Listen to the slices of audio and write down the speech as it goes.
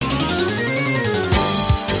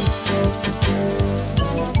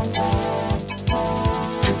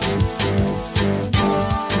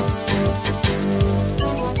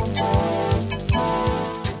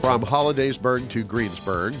From Hollidaysburg to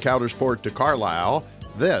Greensburg, Coudersport to Carlisle,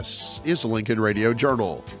 this is the Lincoln Radio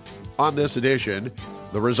Journal. On this edition,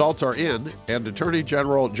 the results are in, and Attorney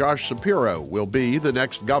General Josh Shapiro will be the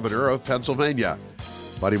next governor of Pennsylvania.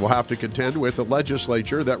 But he will have to contend with a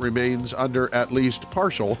legislature that remains under at least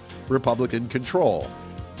partial Republican control.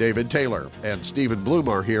 David Taylor and Stephen Bloom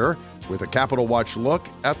are here with a Capitol Watch look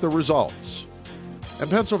at the results. And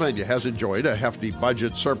Pennsylvania has enjoyed a hefty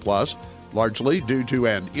budget surplus, largely due to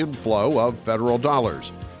an inflow of federal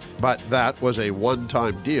dollars. But that was a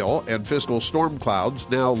one-time deal, and fiscal storm clouds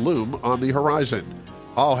now loom on the horizon.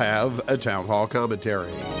 I'll have a town hall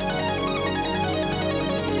commentary.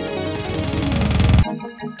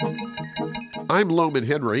 I'm Loman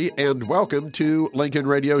Henry, and welcome to Lincoln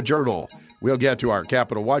Radio Journal. We'll get to our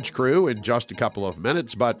Capitol Watch crew in just a couple of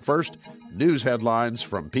minutes, but first, news headlines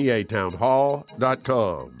from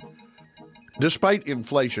PATownhall.com. Despite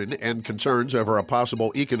inflation and concerns over a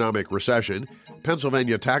possible economic recession,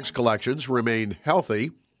 Pennsylvania tax collections remain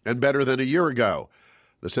healthy and better than a year ago.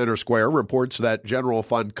 The Center Square reports that general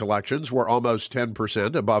fund collections were almost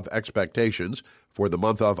 10% above expectations for the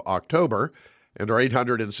month of October and are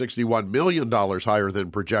 $861 million higher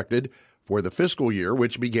than projected for the fiscal year,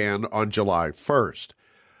 which began on July 1st.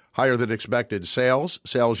 Higher than expected sales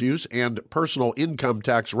use, and personal income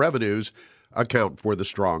tax revenues account for the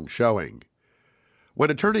strong showing. When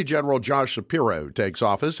Attorney General Josh Shapiro takes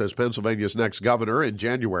office as Pennsylvania's next governor in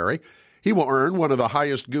January, he will earn one of the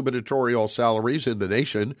highest gubernatorial salaries in the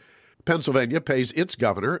nation. Pennsylvania pays its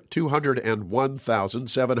governor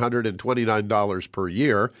 $201,729 per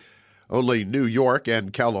year. Only New York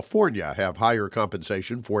and California have higher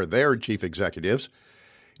compensation for their chief executives.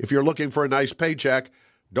 If you're looking for a nice paycheck,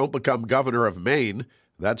 don't become governor of Maine.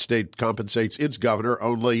 That state compensates its governor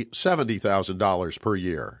only $70,000 per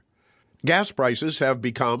year. Gas prices have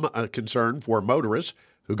become a concern for motorists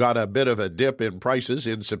who got a bit of a dip in prices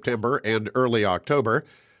in September and early October,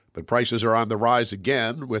 but prices are on the rise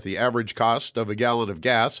again, with the average cost of a gallon of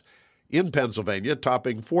gas in Pennsylvania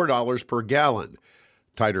topping $4 per gallon.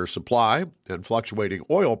 Tighter supply and fluctuating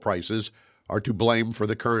oil prices are to blame for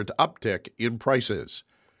the current uptick in prices.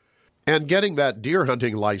 And getting that deer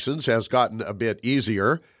hunting license has gotten a bit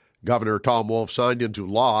easier. Governor Tom Wolf signed into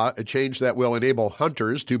law a change that will enable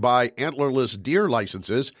hunters to buy antlerless deer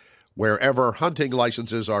licenses wherever hunting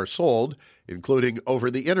licenses are sold, including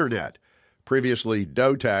over the internet. Previously,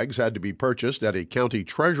 doe tags had to be purchased at a county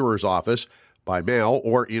treasurer's office by mail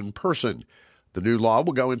or in person. The new law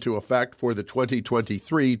will go into effect for the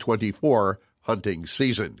 2023-24 hunting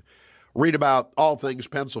season. Read about all things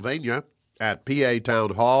Pennsylvania at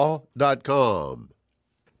PATownhall.com.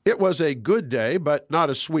 It was a good day, but not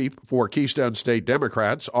a sweep for Keystone State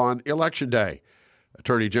Democrats on Election Day.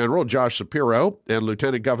 Attorney General Josh Shapiro and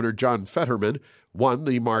Lieutenant Governor John Fetterman won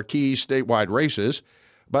the marquee statewide races,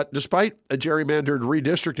 but despite a gerrymandered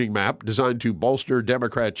redistricting map designed to bolster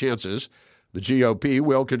Democrat chances, the GOP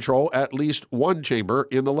will control at least one chamber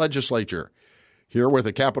in the legislature. Here with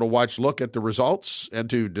a Capitol Watch look at the results and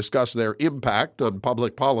to discuss their impact on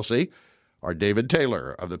public policy are David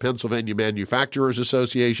Taylor of the Pennsylvania Manufacturers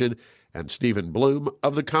Association and Stephen Bloom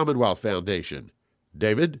of the Commonwealth Foundation.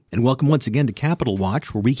 David? And welcome once again to Capitol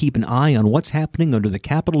Watch, where we keep an eye on what's happening under the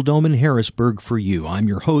Capitol Dome in Harrisburg for you. I'm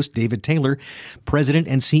your host, David Taylor, President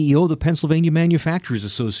and CEO of the Pennsylvania Manufacturers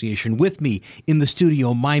Association. With me in the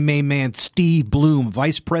studio, my main man, Steve Bloom,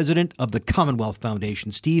 Vice President of the Commonwealth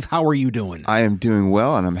Foundation. Steve, how are you doing? I am doing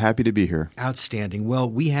well, and I'm happy to be here. Outstanding. Well,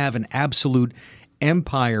 we have an absolute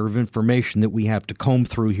empire of information that we have to comb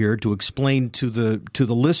through here to explain to the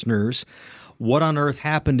listeners what on earth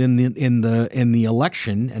happened in the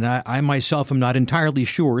election, and I myself am not entirely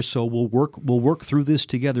sure. So we'll work through this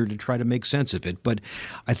together to try to make sense of it. But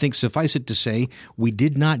I think suffice it to say, we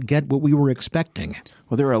did not get what we were expecting.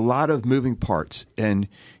 Well, there are a lot of moving parts, and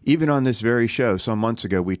even on this very show some months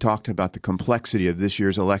ago, we talked about the complexity of this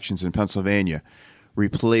year's elections in Pennsylvania.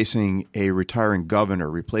 Replacing a retiring governor,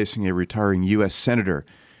 replacing a retiring U.S. senator,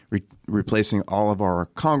 replacing all of our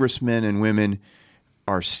congressmen and women,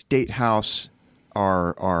 our state house,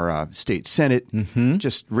 our state senate,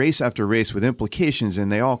 just race after race with implications, and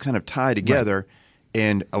they all kind of tie together. Right.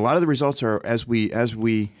 And a lot of the results are, as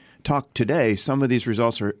we talk today, some of these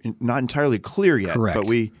results are not entirely clear yet. Correct. But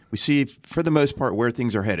we see, for the most part, where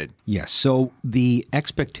things are headed. Yes. So the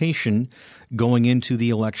expectation going into the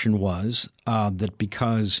election was that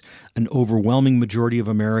because an overwhelming majority of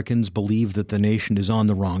Americans believe that the nation is on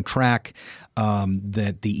the wrong track,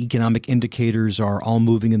 that the economic indicators are all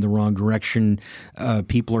moving in the wrong direction.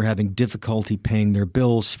 People are having difficulty paying their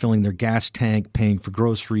bills, filling their gas tank, paying for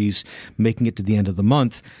groceries, making it to the end of the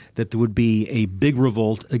month, that there would be a big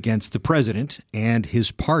revolt against the president and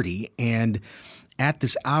his party. And at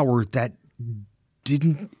this hour, that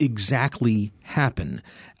didn't exactly happen.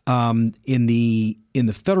 In the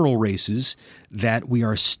federal races, that we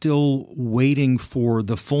are still waiting for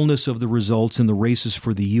the fullness of the results in the races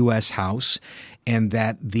for the U.S. House, and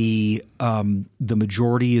that the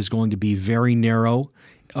majority is going to be very narrow,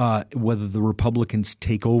 whether the Republicans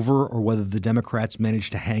take over or whether the Democrats manage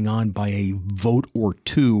to hang on by a vote or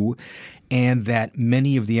two, and that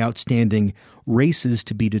many of the outstanding races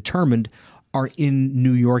to be determined are in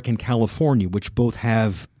New York and California, which both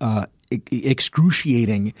have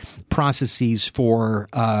excruciating processes for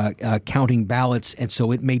counting ballots, and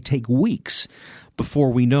so it may take weeks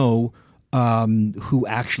before we know who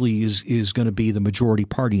actually is going to be the majority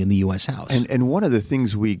party in the U.S. House. And one of the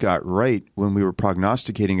things we got right when we were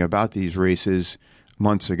prognosticating about these races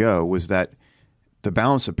months ago was that the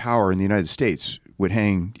balance of power in the United States would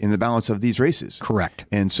hang in the balance of these races. Correct.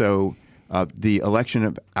 And so the election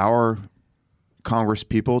of our Congress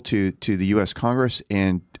people to the U.S. Congress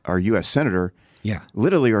and our U.S. Senator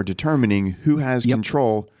literally are determining who has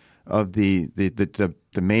control of the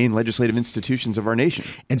main legislative institutions of our nation.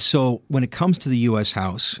 And so when it comes to the U.S.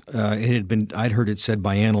 House, I'd heard it said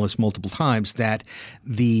by analysts multiple times that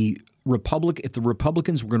if the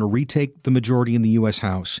Republicans were going to retake the majority in the U.S.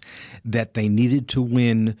 House, that they needed to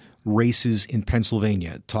win races in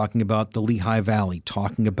Pennsylvania, talking about the Lehigh Valley,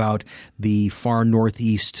 talking about the far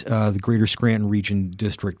northeast, the Greater Scranton Region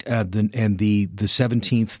District, and the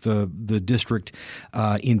 17th, the district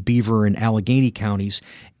in Beaver and Allegheny counties.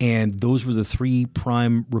 And those were the three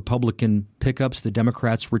prime Republican pickups. The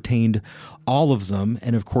Democrats retained all of them.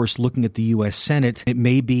 And, of course, looking at the U.S. Senate, it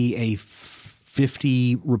may be a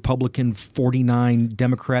 50 Republican, 49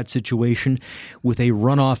 Democrat situation with a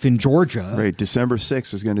runoff in Georgia. Right. December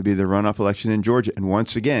 6th is going to be the runoff election in Georgia. And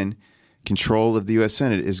once again, control of the U.S.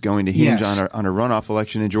 Senate is going to hinge on a runoff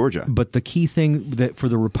election in Georgia. But the key thing that for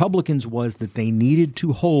the Republicans was that they needed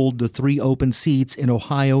to hold the three open seats in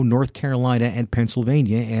Ohio, North Carolina, and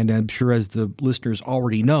Pennsylvania. And I'm sure, as the listeners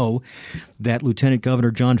already know, that Lieutenant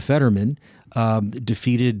Governor John Fetterman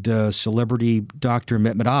defeated celebrity Dr.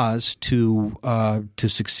 Mehmet Oz to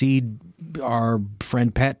succeed our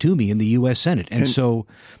friend Pat Toomey in the U.S. Senate. And so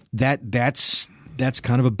that's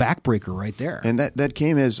kind of a backbreaker right there. And that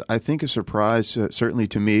came as, I think, a surprise, certainly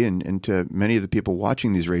to me and to many of the people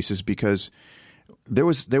watching these races, because there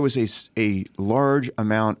was a large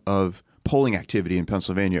amount of polling activity in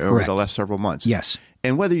Pennsylvania over the last several months. Yes.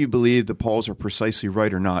 And whether you believe the polls are precisely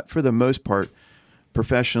right or not, for the most part,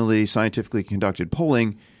 professionally, scientifically conducted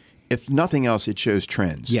polling, if nothing else, it shows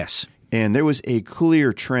trends. Yes. And there was a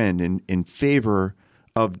clear trend in favor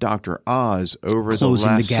of Dr. Oz over the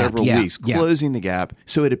last several weeks, closing the gap.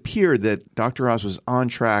 So it appeared that Dr. Oz was on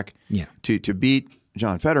track to beat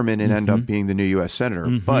John Fetterman and end up being the new U.S. Senator.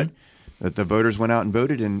 But the voters went out and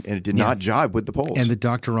voted, and it did not jibe with the polls. And the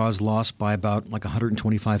Dr. Oz lost by about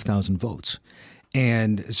 125,000 votes.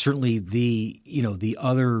 And certainly the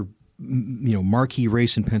other marquee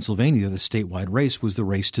race in Pennsylvania, the statewide race, was the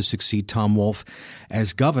race to succeed Tom Wolf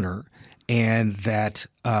as governor, and that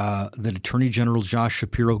Attorney General Josh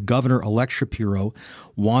Shapiro, Governor-elect Shapiro,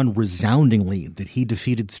 won resoundingly, that he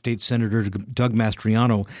defeated State Senator Doug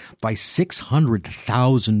Mastriano by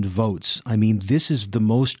 600,000 votes. I mean, this is the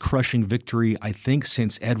most crushing victory, I think,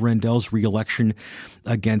 since Ed Rendell's reelection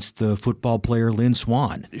against the football player Lynn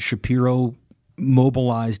Swann. Shapiro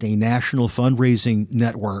mobilized a national fundraising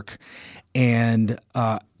network and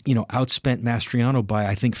outspent Mastriano by,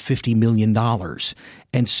 I think, $50 million.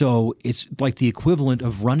 And so it's like the equivalent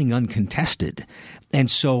of running uncontested. And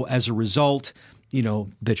so as a result,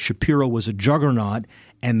 that Shapiro was a juggernaut,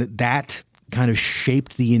 and that kind of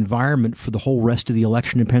shaped the environment for the whole rest of the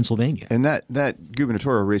election in Pennsylvania. And that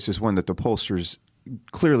gubernatorial race is one that the pollsters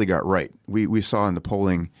clearly got right. We saw in the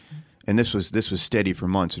polling, and this was steady for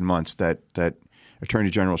months and months, that Attorney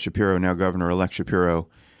General Shapiro, now Governor-elect Shapiro,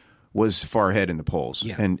 was far ahead in the polls.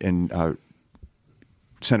 Yeah. And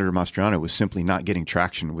Senator Mastriano was simply not getting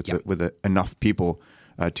traction with enough people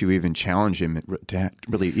to even challenge him, to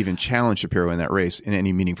really even challenge Shapiro in that race in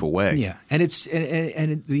any meaningful way. Yeah, and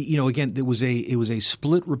again, it was a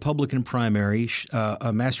split Republican primary.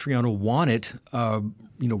 Mastriano won it,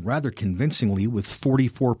 rather convincingly with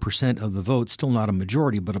 44% of the vote. Still not a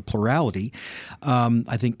majority, but a plurality.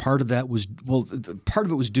 I think part of it was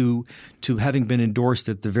due to having been endorsed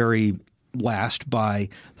at the very last by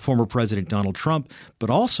former President Donald Trump, but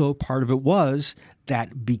also part of it was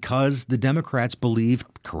that because the Democrats believed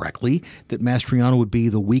correctly that Mastriano would be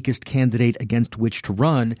the weakest candidate against which to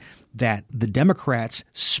run, that the Democrats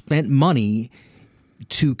spent money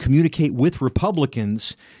to communicate with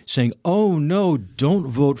Republicans saying, oh, no, don't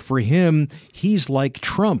vote for him. He's like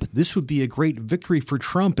Trump. This would be a great victory for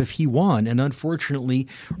Trump if he won. And unfortunately,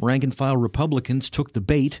 rank-and-file Republicans took the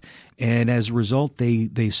bait. And as a result,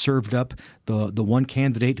 they served up the one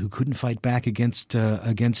candidate who couldn't fight back against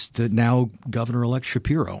now Governor-elect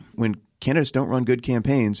Shapiro. When candidates don't run good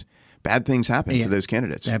campaigns, bad things happen to those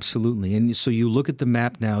candidates. Absolutely. And so you look at the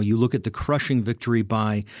map now, you look at the crushing victory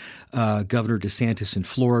by Governor DeSantis in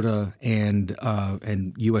Florida and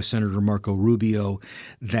U.S. Senator Marco Rubio,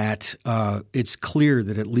 that it's clear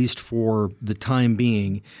that at least for the time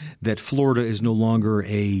being that Florida is no longer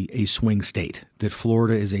a swing state, that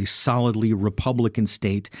Florida is a solidly Republican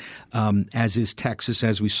state, as is Texas,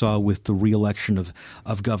 as we saw with the reelection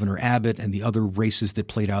of Governor Abbott and the other races that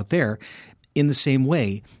played out there. In the same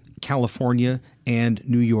way, California and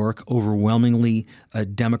New York overwhelmingly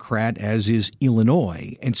Democrat, as is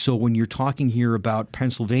Illinois. And so when you're talking here about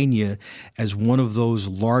Pennsylvania as one of those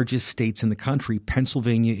largest states in the country,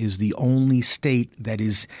 Pennsylvania is the only state that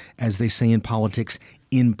is, as they say in politics,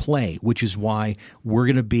 in play, which is why we're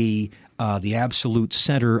going to be the absolute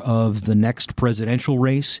center of the next presidential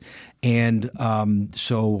race. And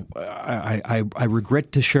so I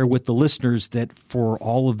regret to share with the listeners that for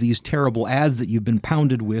all of these terrible ads that you've been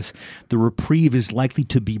pounded with, the reprieve is likely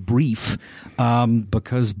to be brief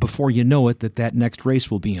because before you know it, that next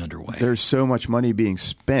race will be underway. There's so much money being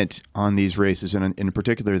spent on these races, and in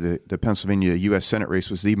particular the Pennsylvania U.S. Senate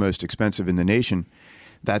race was the most expensive in the nation,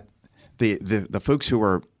 that the folks who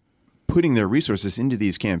are putting their resources into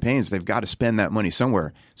these campaigns, they've got to spend that money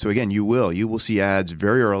somewhere. So again, you will see ads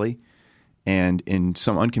very early and in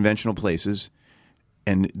some unconventional places.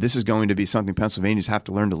 And this is going to be something Pennsylvanians have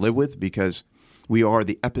to learn to live with, because we are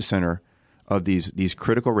the epicenter of these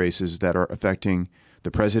critical races that are affecting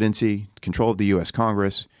the presidency, control of the U.S.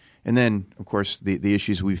 Congress, and then, of course, the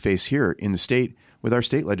issues we face here in the state with our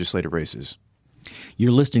state legislative races.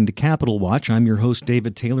 You're listening to Capital Watch. I'm your host,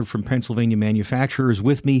 David Taylor from Pennsylvania Manufacturers.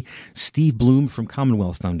 With me, Steve Bloom from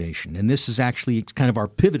Commonwealth Foundation. And this is actually kind of our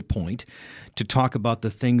pivot point to talk about the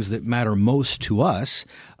things that matter most to us.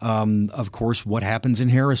 Of course, what happens in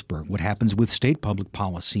Harrisburg, what happens with state public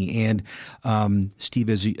policy. And Steve,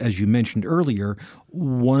 as you mentioned earlier,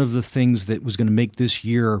 one of the things that was going to make this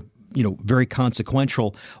year very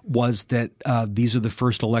consequential was that these are the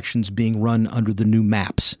first elections being run under the new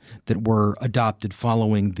maps that were adopted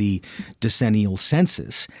following the decennial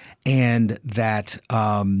census, and that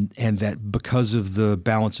because of the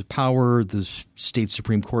balance of power, the state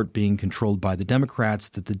Supreme Court being controlled by the Democrats,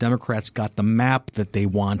 that the Democrats got the map that they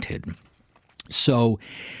wanted. So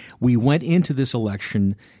we went into this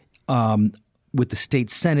election with the state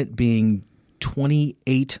Senate being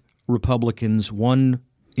 28 Republicans, 1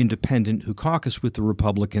 independent who caucus with the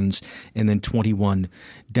Republicans, and then 21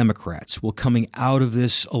 Democrats. Well, coming out of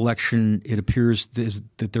this election, it appears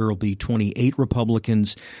that there will be 28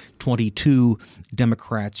 Republicans, 22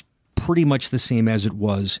 Democrats, pretty much the same as it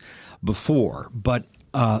was before. But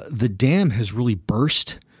the dam has really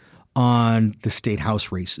burst on the state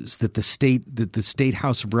house races, that the state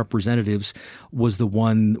House of Representatives was the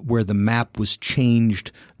one where the map was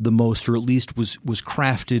changed the most, or at least was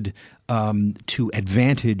crafted to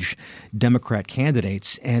advantage Democrat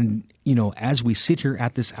candidates. And, as we sit here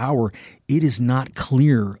at this hour, it is not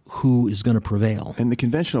clear who is going to prevail. And the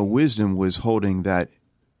conventional wisdom was holding that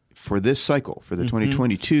for this cycle, for the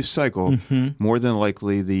 2022 cycle, more than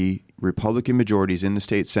likely the Republican majorities in the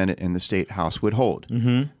state Senate and the state House would hold.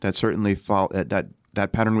 That certainly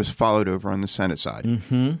that pattern was followed over on the Senate side.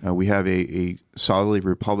 We have a solidly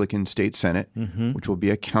Republican state Senate, which will be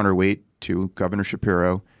a counterweight to Governor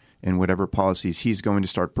Shapiro and whatever policies he's going to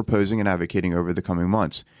start proposing and advocating over the coming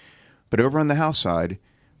months. But over on the House side,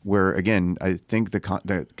 where again I think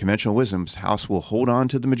the conventional wisdom's House will hold on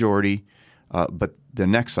to the majority, but the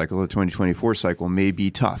next cycle, the 2024 cycle, may be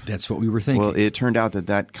tough. That's what we were thinking. Well, it turned out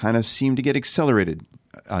that kind of seemed to get accelerated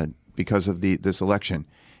because of this election,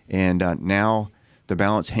 and now the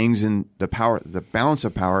balance hangs in the power. The balance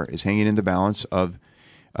of power is hanging in the balance of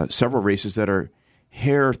several races that are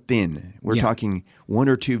hair thin. We're talking 1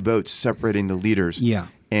 or 2 votes separating the leaders.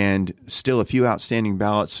 And still a few outstanding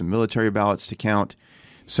ballots, some military ballots to count,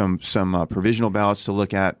 some provisional ballots to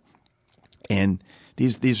look at, and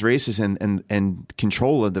these races and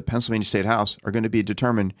control of the Pennsylvania State House are going to be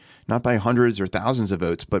determined not by hundreds or thousands of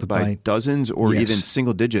votes, but by dozens or even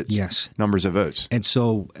single digits numbers of votes. And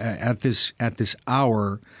so at this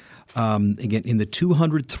hour, again, in the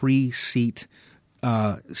 203 seat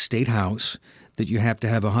State House, that you have to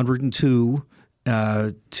have 102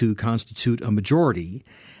 to constitute a majority.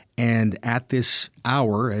 And at this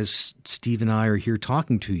hour, as Steve and I are here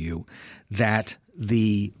talking to you, that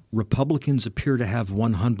the Republicans appear to have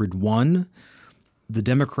 101, the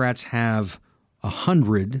Democrats have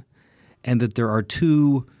 100, and that there are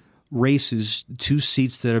two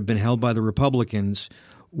seats that have been held by the Republicans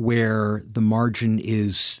where the margin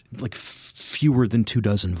is like fewer than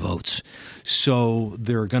 24 votes. So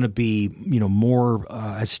there are going to be, more,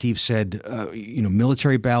 as Steve said,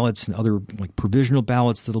 military ballots and other like provisional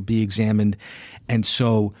ballots that'll be examined. And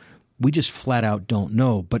so we just flat out don't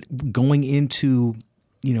know. But going into,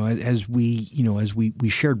 as we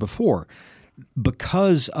shared before,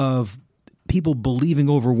 because of people believing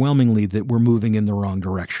overwhelmingly that we're moving in the wrong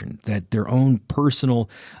direction, that their own personal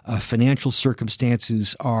financial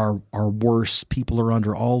circumstances are worse, people are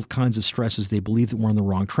under all kinds of stresses, they believe that we're on the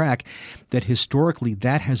wrong track, that historically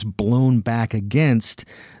that has blown back against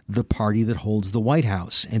the party that holds the White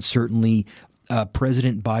House. And certainly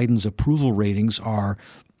President Biden's approval ratings are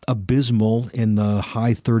abysmal in the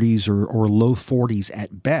high 30s or low 40s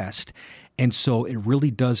at best. And so it really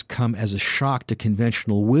does come as a shock to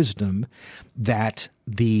conventional wisdom that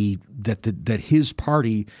his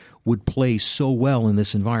party would play so well in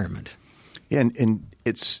this environment. Yeah, and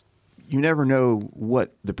it's you never know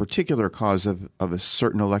what the particular cause of a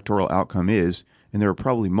certain electoral outcome is, and there are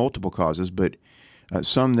probably multiple causes, but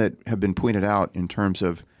some that have been pointed out in terms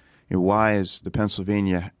of why are the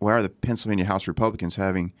Pennsylvania House Republicans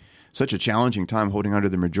having such a challenging time holding onto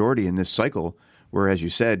the majority in this cycle, where, as you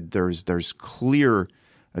said, there's clear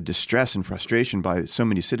distress and frustration by so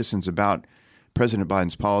many citizens about President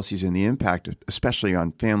Biden's policies and the impact, especially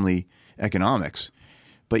on family economics.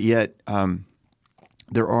 But yet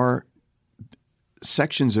there are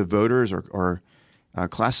sections of voters or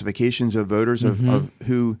classifications of voters of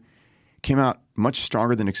who came out much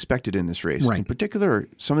stronger than expected in this race. Right. In particular,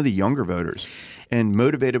 some of the younger voters, and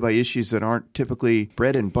motivated by issues that aren't typically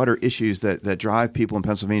bread and butter issues that drive people in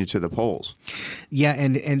Pennsylvania to the polls. Yeah,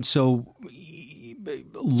 and so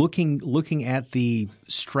looking at the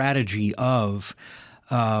strategy of,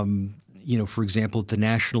 for example, at the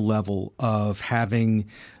national level of having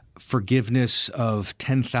forgiveness of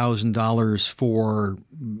 $10,000 for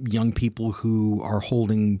young people who are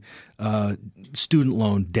holding student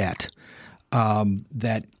loan debt.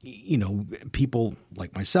 That, people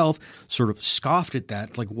like myself sort of scoffed at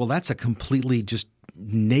that. Like, well, that's a completely just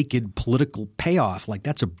naked political payoff. Like,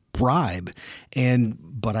 that's a bribe.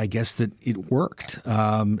 But I guess that it worked.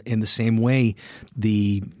 In the same way,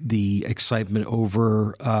 the excitement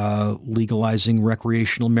over legalizing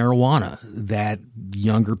recreational marijuana, that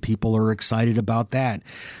younger people are excited about that.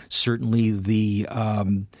 Certainly the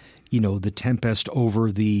tempest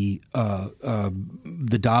over the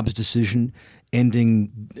Dobbs decision ending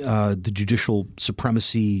the judicial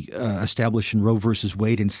supremacy established in Roe versus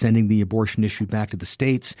Wade and sending the abortion issue back to the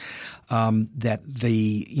states, that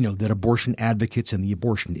abortion advocates and the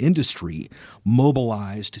abortion industry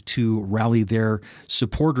mobilized to rally their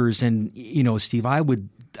supporters. And, Steve, I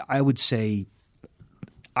would say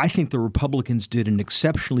I think the Republicans did an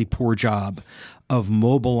exceptionally poor job of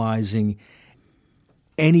mobilizing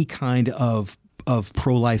any kind of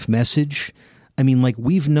pro-life message. I mean, like,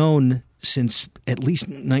 we've known since at least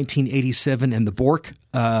 1987 and the Bork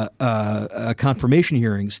confirmation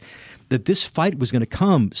hearings that this fight was going to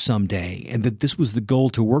come someday, and that this was the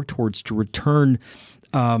goal to work towards, to return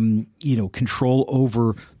control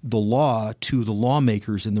over the law to the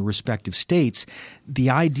lawmakers in the respective states.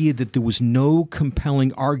 The idea that there was no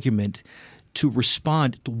compelling argument to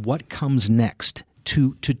respond to what comes next,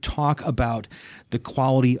 to talk about the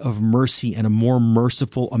quality of mercy and a more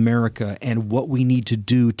merciful America, and what we need to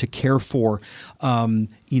do to care for,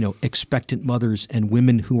 expectant mothers and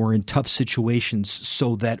women who are in tough situations,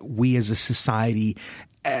 so that we as a society,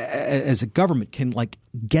 as a government, can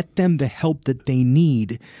get them the help that they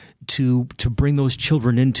need to bring those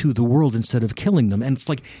children into the world instead of killing them. And it's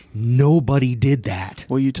like nobody did that.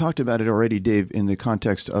 Well, you talked about it already, Dave, in the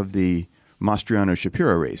context of the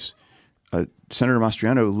Mastriano-Shapiro race. Senator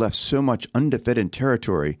Mastriano left so much undefended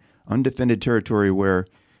territory where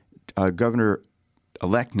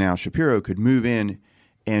Governor-elect now Shapiro could move in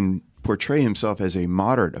and portray himself as a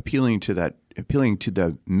moderate, appealing to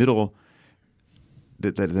the middle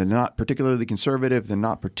they're not particularly conservative, they're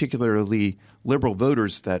not particularly liberal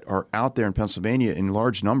voters that are out there in Pennsylvania in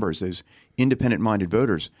large numbers, those independent-minded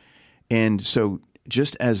voters. And so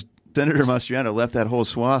just as Senator Mastriano left that whole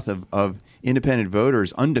swath of independent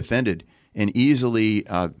voters undefended and easily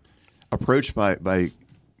approached by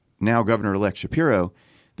now Governor-elect Shapiro,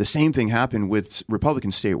 the same thing happened with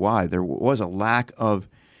Republicans statewide. There was a lack of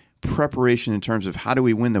preparation in terms of how do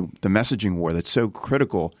we win the messaging war that's so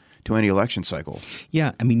critical to any election cycle.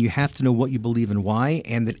 Yeah, I mean, you have to know what you believe and why,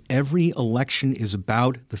 and that every election is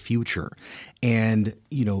about the future. And,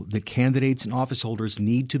 you know, the candidates and office holders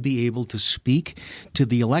need to be able to speak to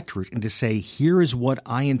the electorate and to say, here is what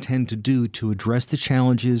I intend to do to address the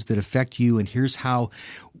challenges that affect you, and here's how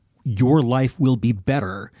your life will be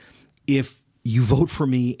better if you vote for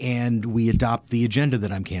me and we adopt the agenda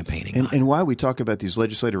that I'm campaigning on. And why we talk about these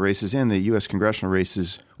legislative races and the U.S. congressional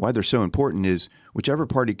races, why they're so important is whichever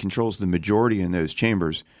party controls the majority in those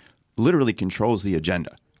chambers literally controls the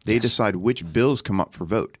agenda. They decide which bills come up for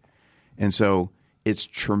vote. And so it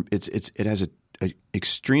has an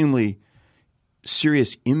extremely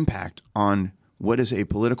serious impact on what does a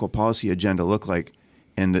political policy agenda look like.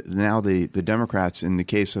 And now the Democrats, in the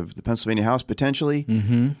case of the Pennsylvania House, potentially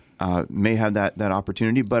may have that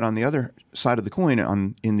opportunity. But on the other side of the coin,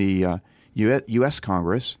 in the U.S.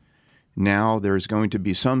 Congress, now there's going to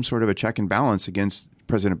be some sort of a check and balance against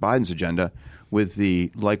President Biden's agenda with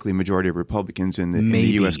the likely majority of Republicans in the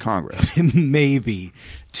U.S. Congress. Maybe.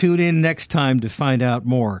 Tune in next time to find out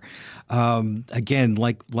more. Again,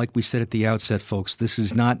 like we said at the outset, folks, this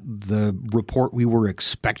is not the report we were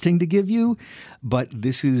expecting to give you, but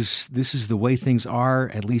this is the way things are,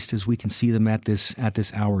 at least as we can see them at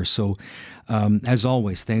this hour. So, as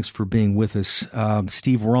always, thanks for being with us.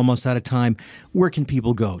 Steve, we're almost out of time. Where can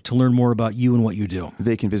people go to learn more about you and what you do?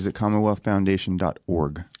 They can visit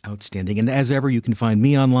CommonwealthFoundation.org. Outstanding. And as ever, you can find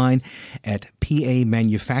me online at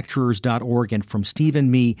pamanufacturers.org. And from Steve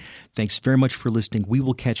and me, thanks very much for listening. We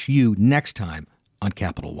will catch you next time on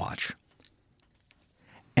Capitol Watch.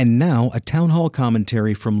 And now, a town hall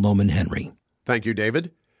commentary from Loman Henry. Thank you,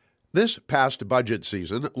 David. This past budget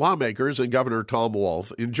season, lawmakers and Governor Tom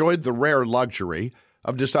Wolf enjoyed the rare luxury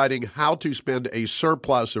of deciding how to spend a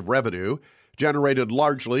surplus of revenue generated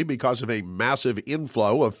largely because of a massive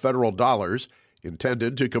inflow of federal dollars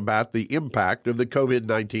intended to combat the impact of the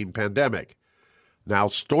COVID-19 pandemic. Now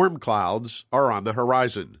storm clouds are on the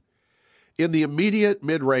horizon. In the immediate,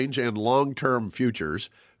 mid-range, and long-term futures,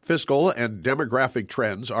 fiscal and demographic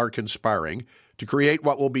trends are conspiring to create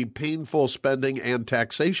what will be painful spending and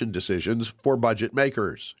taxation decisions for budget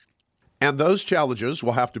makers. And those challenges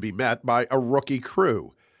will have to be met by a rookie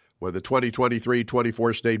crew. When the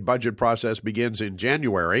 2023-24 state budget process begins in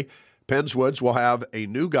January, Penns Woods will have a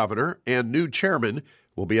new governor and new chairman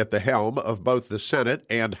will be at the helm of both the Senate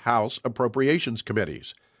and House Appropriations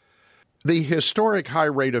Committees. The historic high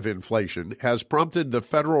rate of inflation has prompted the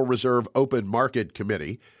Federal Reserve Open Market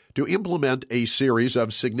Committee to implement a series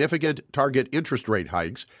of significant target interest rate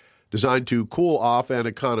hikes designed to cool off an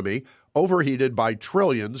economy overheated by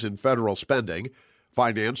trillions in federal spending,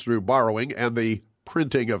 financed through borrowing and the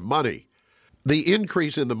printing of money. The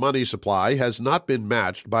increase in the money supply has not been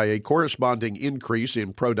matched by a corresponding increase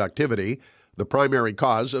in productivity, the primary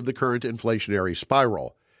cause of the current inflationary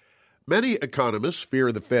spiral. Many economists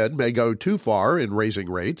fear the Fed may go too far in raising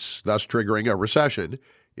rates, thus triggering a recession,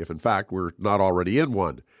 if in fact we're not already in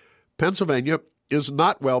one. Pennsylvania is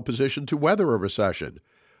not well positioned to weather a recession.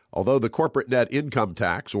 Although the corporate net income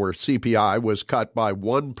tax, or CPI, was cut by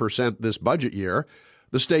 1% this budget year,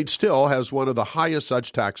 the state still has one of the highest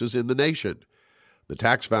such taxes in the nation. The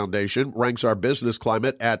Tax Foundation ranks our business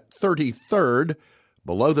climate at 33rd,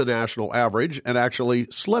 below the national average, and actually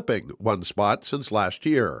slipping one spot since last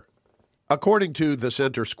year. According to the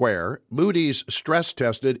Center Square, Moody's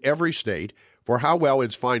stress-tested every state for how well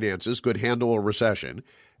its finances could handle a recession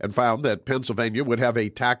and found that Pennsylvania would have a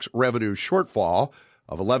tax revenue shortfall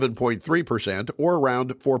of 11.3%, or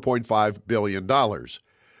around $4.5 billion.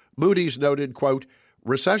 Moody's noted, quote,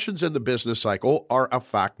 "Recessions in the business cycle are a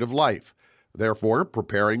fact of life. Therefore,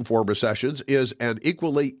 preparing for recessions is an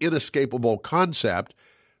equally inescapable concept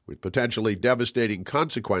with potentially devastating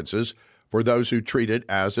consequences for those who treat it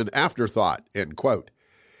as an afterthought," end quote.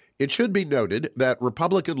 It should be noted that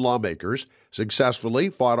Republican lawmakers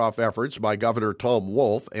successfully fought off efforts by Governor Tom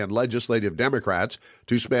Wolf and legislative Democrats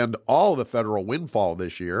to spend all the federal windfall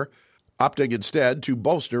this year, opting instead to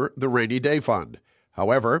bolster the rainy day fund.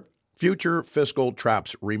 However, future fiscal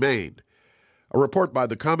traps remain. A report by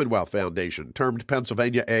the Commonwealth Foundation termed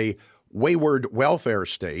Pennsylvania a wayward welfare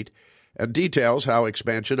state and details how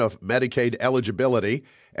expansion of Medicaid eligibility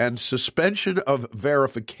and suspension of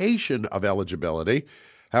verification of eligibility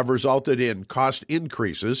have resulted in cost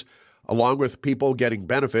increases, along with people getting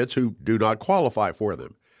benefits who do not qualify for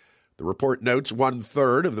them. The report notes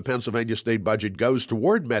 1/3 of the Pennsylvania state budget goes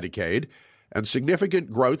toward Medicaid, and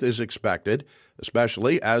significant growth is expected,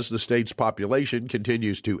 especially as the state's population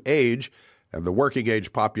continues to age and the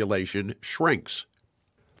working-age population shrinks.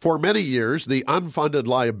 For many years, the unfunded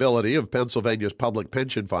liability of Pennsylvania's public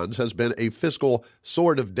pension funds has been a fiscal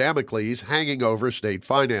sword of Damocles hanging over state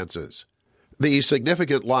finances. The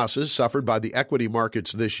significant losses suffered by the equity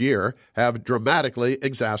markets this year have dramatically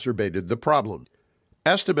exacerbated the problem.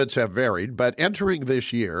 Estimates have varied, but entering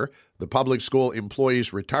this year, the Public School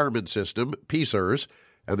Employees Retirement System, PSERS,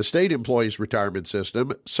 and the State Employees Retirement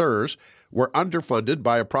System, SERS, were underfunded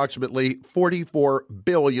by approximately $44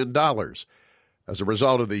 billion. As a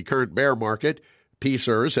result of the current bear market,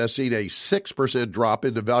 PSERS has seen a 6% drop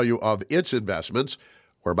in the value of its investments,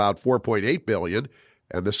 or about $4.8 billion,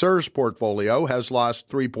 and the SERS portfolio has lost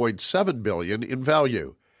 $3.7 billion in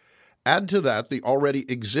value. Add to that the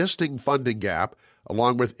already existing funding gap,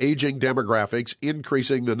 along with aging demographics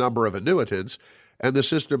increasing the number of annuitants, and the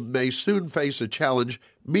system may soon face a challenge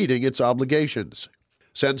meeting its obligations.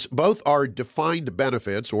 Since both are defined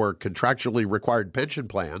benefits or contractually required pension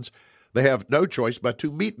plans, they have no choice but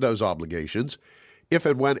to meet those obligations. If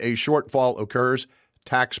and when a shortfall occurs,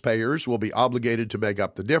 taxpayers will be obligated to make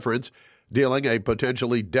up the difference, dealing a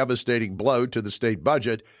potentially devastating blow to the state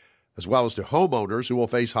budget, as well as to homeowners who will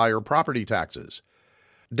face higher property taxes.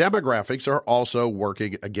 Demographics are also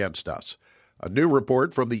working against us. A new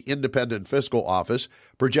report from the Independent Fiscal Office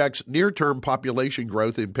projects near-term population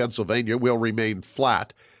growth in Pennsylvania will remain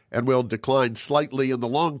flat and will decline slightly in the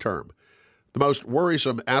long term. The most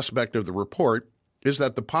worrisome aspect of the report is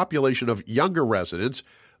that the population of younger residents,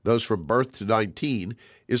 those from birth to 19,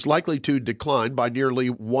 is likely to decline by nearly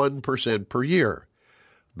 1% per year.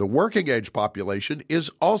 The working-age population is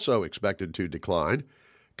also expected to decline.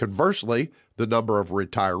 Conversely, the number of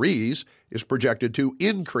retirees is projected to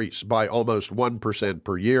increase by almost 1%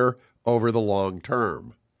 per year over the long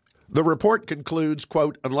term. The report concludes,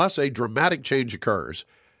 quote, unless a dramatic change occurs,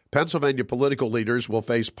 Pennsylvania political leaders will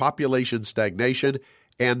face population stagnation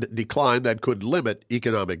and decline that could limit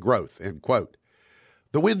economic growth, end quote.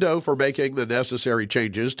 The window for making the necessary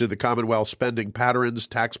changes to the Commonwealth spending patterns,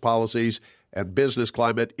 tax policies, and business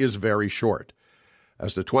climate is very short.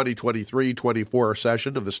 As the 2023-24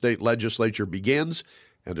 session of the state legislature begins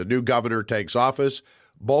and a new governor takes office,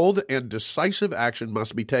 bold and decisive action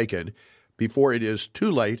must be taken before it is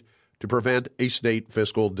too late to prevent a state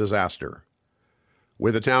fiscal disaster.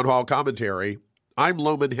 With a town hall commentary, I'm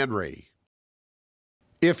Loman Henry.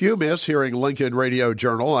 If you miss hearing Lincoln Radio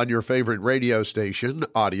Journal on your favorite radio station,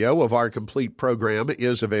 audio of our complete program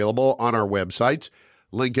is available on our websites,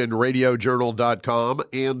 LincolnRadioJournal.com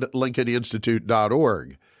and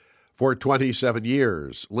LincolnInstitute.org. For 27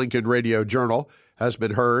 years, Lincoln Radio Journal has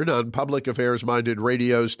been heard on public affairs-minded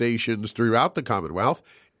radio stations throughout the Commonwealth,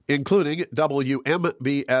 including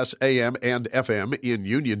WMBS AM and FM in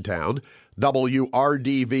Uniontown,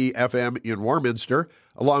 WRDV FM in Warminster,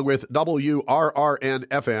 along with WRRN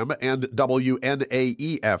FM and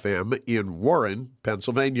WNAE FM in Warren,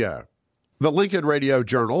 Pennsylvania. The Lincoln Radio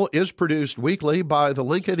Journal is produced weekly by the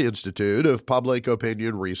Lincoln Institute of Public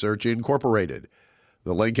Opinion Research, Incorporated.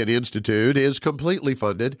 The Lincoln Institute is completely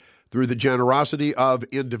funded through the generosity of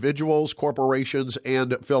individuals, corporations,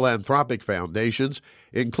 and philanthropic foundations,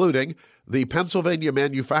 including the Pennsylvania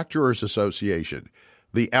Manufacturers Association,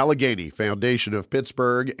 the Allegheny Foundation of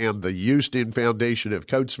Pittsburgh, and the Houston Foundation of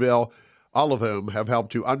Coatesville, all of whom have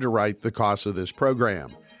helped to underwrite the costs of this program.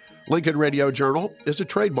 Lincoln Radio Journal is a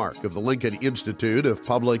trademark of the Lincoln Institute of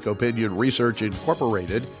Public Opinion Research,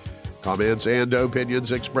 Incorporated. Comments and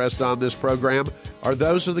opinions expressed on this program are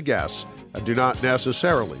those of the guests and do not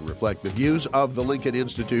necessarily reflect the views of the Lincoln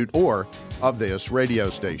Institute or of this radio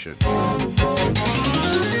station.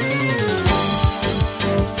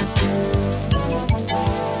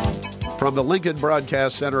 From the Lincoln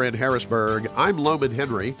Broadcast Center in Harrisburg, I'm Loman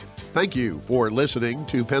Henry. Thank you for listening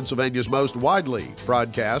to Pennsylvania's most widely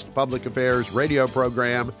broadcast public affairs radio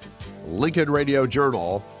program, Lincoln Radio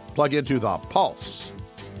Journal. Plug into the pulse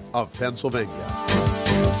of Pennsylvania.